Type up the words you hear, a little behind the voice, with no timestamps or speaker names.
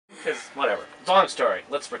Because, whatever. It's a long story.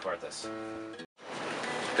 Let's record this.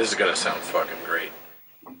 This is gonna sound fucking great.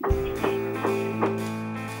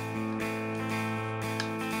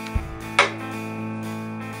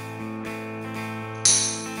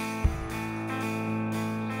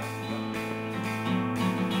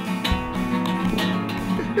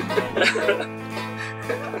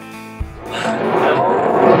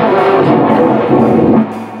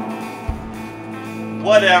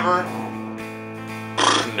 Whatever.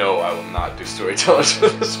 No, I will not do storytellers for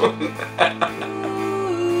this one.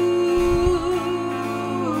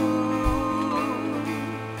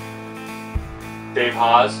 Dave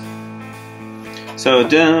Hause. So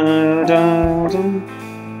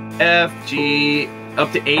F, G,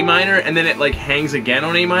 up to A minor, and then it like hangs again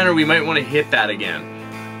on A minor. We might want to hit that again.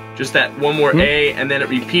 Just that one more A, and then it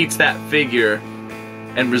repeats that figure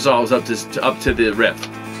and resolves up to the riff.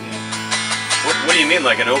 What do you mean,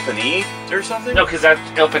 like an open E or something? No, because that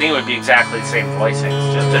open E would be exactly the same voicing.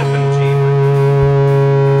 It's just open G.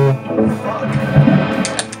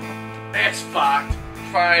 It's fucked.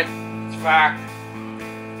 Fine. It's fucked.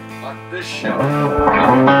 Fuck this shit.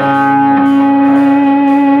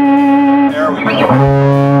 There we go. 3,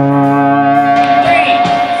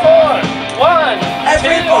 4, 1.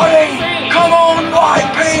 Everybody, 2, 3. come on, white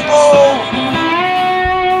people!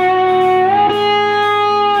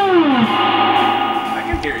 I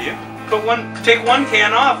can hear you. Take one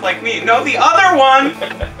can off like me. No, the other one!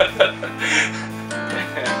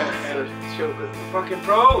 Show the fucking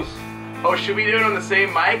pros. Oh, should we do it on the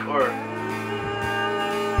same mic or?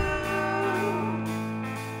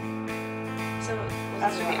 So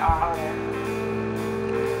that should be off.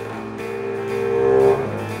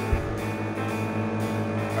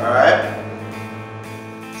 Alright.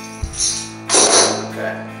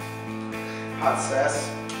 Okay. Hot cess.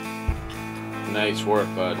 Nice work,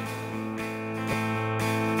 bud.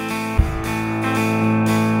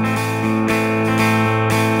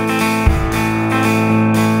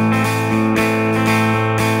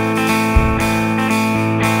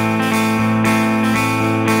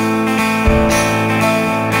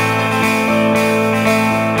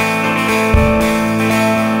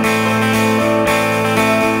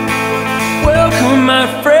 Welcome,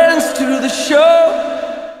 my friends, to the show.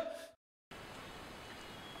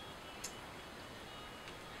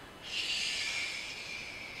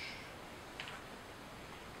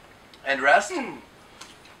 And rest?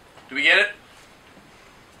 Do we get it?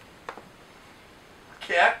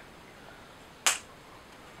 Okay.